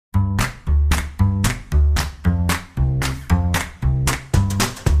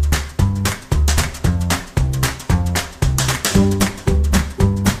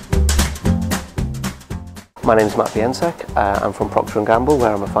My name is Matt Biensek. I'm from Procter & Gamble,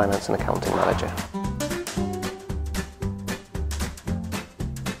 where I'm a finance and accounting manager.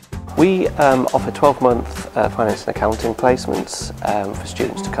 We offer 12-month finance and accounting placements for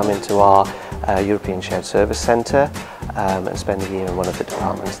students to come into our European Shared Service Centre and spend a year in one of the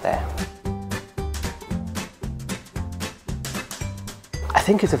departments there. I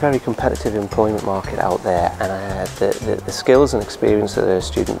think it's a very competitive employment market out there, and the skills and experience that a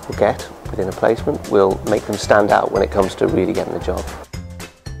student will get within a placement will make them stand out when it comes to really getting the job.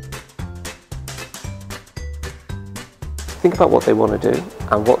 Think about what they want to do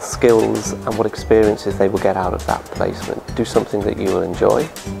and what skills and what experiences they will get out of that placement. Do something that you will enjoy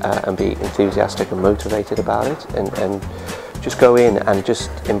and be enthusiastic and motivated about it, and just go in and just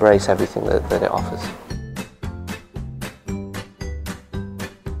embrace everything that it offers.